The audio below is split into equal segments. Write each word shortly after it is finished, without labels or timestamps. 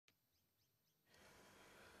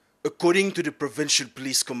According to the provincial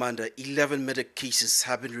police commander, 11 murder cases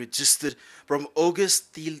have been registered from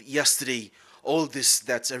August till yesterday. All this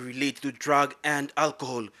that's related to drug and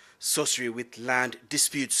alcohol, sorcery with land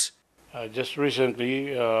disputes. Just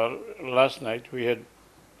recently, last night, we had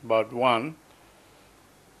about one,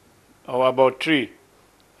 or about three.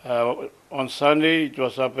 On Sunday, it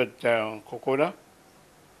was up at Kokoda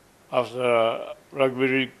after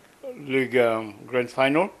Rugby League Grand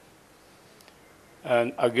Final.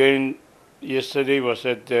 And again, yesterday was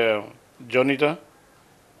at Jonita,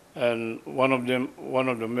 and one of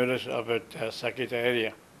the murders up at Sakita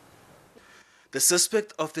area. The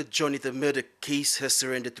suspect of the Jonita murder case has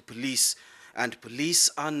surrendered to police, and police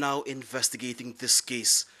are now investigating this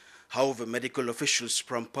case. However, medical officials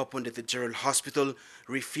from Papua General Hospital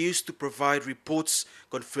refused to provide reports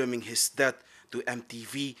confirming his death to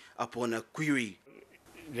EMTV upon a query.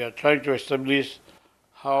 They are trying to establish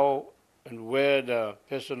how and where the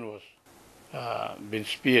person was been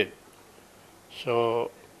speared.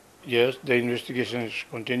 So, yes, the investigations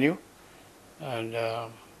continue, and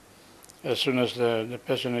as soon as the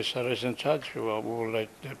person is arrested and charged, we will let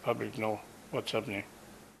the public know what's happening.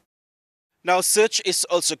 Now, search is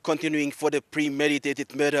also continuing for the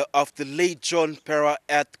premeditated murder of the late John Pera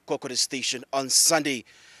at Kokoda Station on Sunday.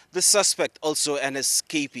 The suspect, also an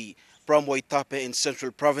escapee from Waitape in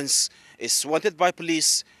Central Province, is wanted by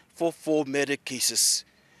police for 4 murder cases.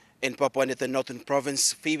 In Papua Northern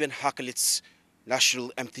Province, Fabian Hakelitz,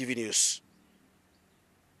 National EMTV News.